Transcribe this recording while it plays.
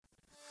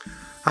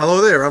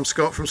Hello there, I'm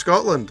Scott from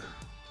Scotland.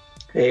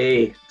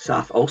 Hey,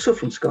 Saf, also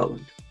from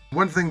Scotland.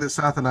 One thing that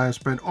Sath and I have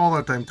spent all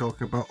our time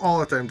talking about, all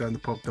our time down the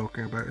pub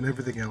talking about, and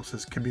everything else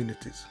is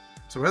communities.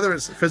 So whether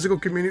it's physical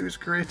communities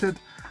created,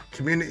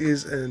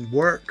 communities in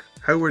work,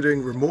 how we're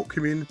doing remote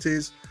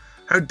communities,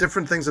 how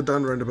different things are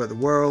done around about the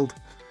world,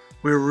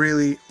 we're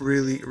really,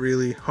 really,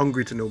 really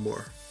hungry to know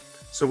more.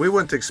 So we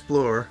want to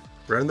explore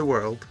around the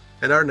world,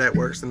 in our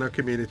networks, in our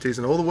communities,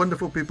 and all the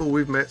wonderful people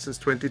we've met since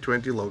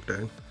 2020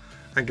 lockdown,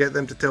 and get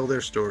them to tell their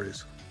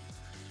stories.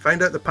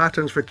 Find out the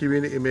patterns for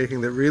community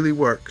making that really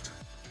worked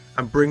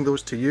and bring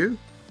those to you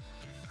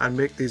and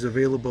make these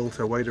available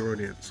to a wider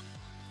audience.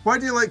 Why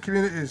do you like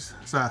communities,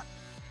 Seth?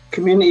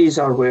 Communities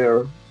are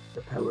where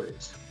the power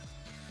is.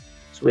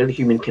 It's where the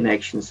human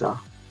connections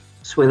are.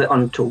 It's where the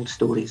untold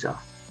stories are.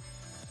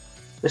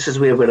 This is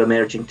where we're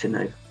emerging to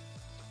now.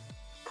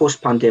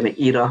 Post-pandemic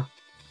era,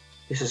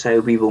 this is how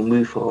we will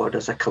move forward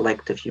as a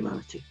collective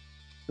humanity.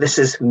 This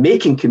is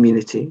making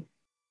community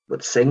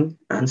with Sing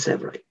and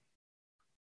Severite.